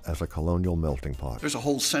Carolina as a colonial melting pot. There's a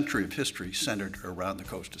whole century of history centered around the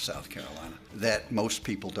coast of South Carolina that most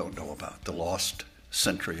people don't know about, the lost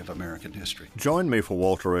century of American history. Join me for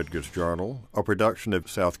Walter Edgar's Journal, a production of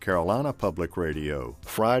South Carolina Public Radio,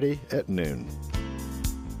 Friday at noon.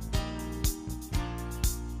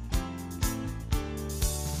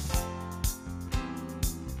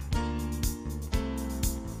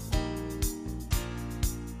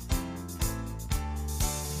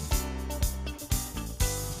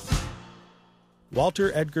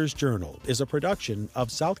 Walter Edgar's Journal is a production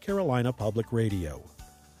of South Carolina Public Radio.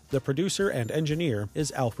 The producer and engineer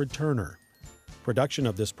is Alfred Turner. Production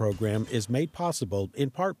of this program is made possible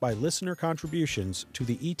in part by listener contributions to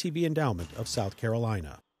the ETV Endowment of South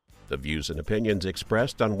Carolina. The views and opinions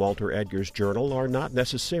expressed on Walter Edgar's Journal are not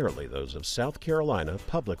necessarily those of South Carolina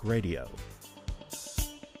Public Radio.